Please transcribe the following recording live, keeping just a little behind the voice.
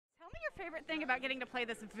your favorite thing about getting to play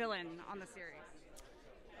this villain on the series?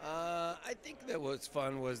 I think that what's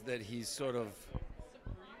fun was that he's sort of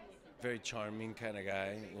very charming kind of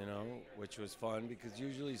guy, which was fun because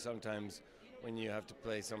usually sometimes when you have to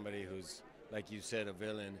play somebody who's, like you said, a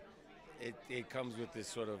villain, it comes with this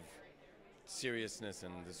sort of seriousness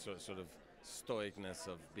and this sort of stoicness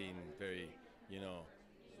of being very,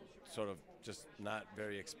 sort of just not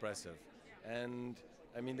very expressive. And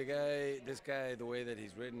I mean, this guy, the way that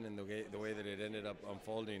he's written and the way that it ended up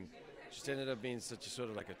unfolding, just ended up being such a sort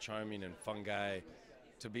of like a charming and fun guy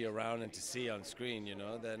to be around and to see on screen,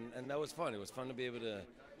 Then and that was fun. It was fun to be able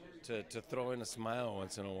to throw in a smile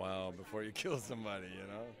once in a while before you kill somebody.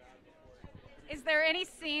 Is there any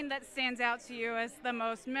scene that stands out to you as the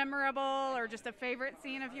most memorable or just a favorite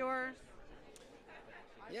scene of yours?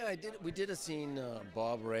 Yeah, I did. We did a scene,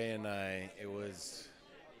 Bob, Ray, and I.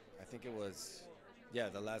 I think it was, yeah,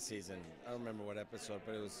 the last season. I don't remember what episode,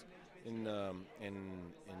 but it was in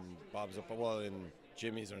Bob's in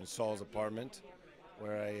Jimmy's or in Saul's apartment,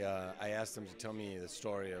 where I asked him to tell me the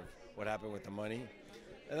story of what happened with the money,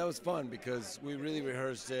 and that was fun because we really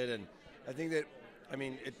rehearsed it, and I think that, I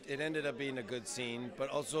mean, it ended up being a good scene, but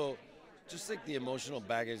also just like the emotional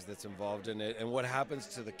baggage that's involved in it, and what happens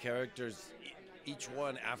to the characters, each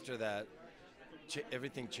one after that.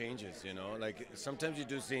 Everything changes, Like sometimes you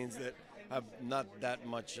do scenes that have not that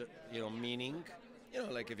much, meaning.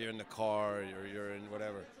 Like if you're in the car or you're in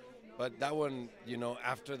whatever. But that one,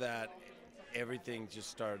 after that, everything just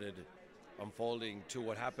started unfolding to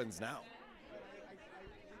what happens now.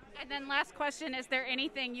 And then last question, is there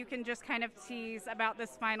anything you can just kind of tease about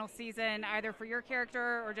this final season, either for your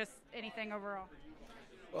character or just anything overall?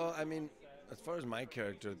 Well, I mean, as far as my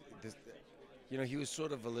character, he was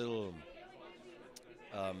sort of a little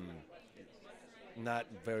not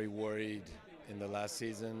very worried in the last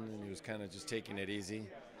season, and he was kind of just taking it easy.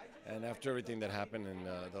 And after everything that happened in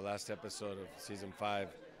the last episode of season 5,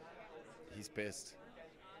 he's pissed.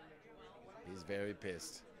 He's very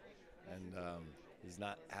pissed, and he's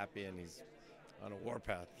not happy, and he's on a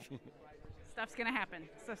warpath. Stuff's gonna happen.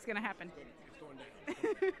 It's going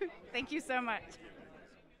down. Thank you so much.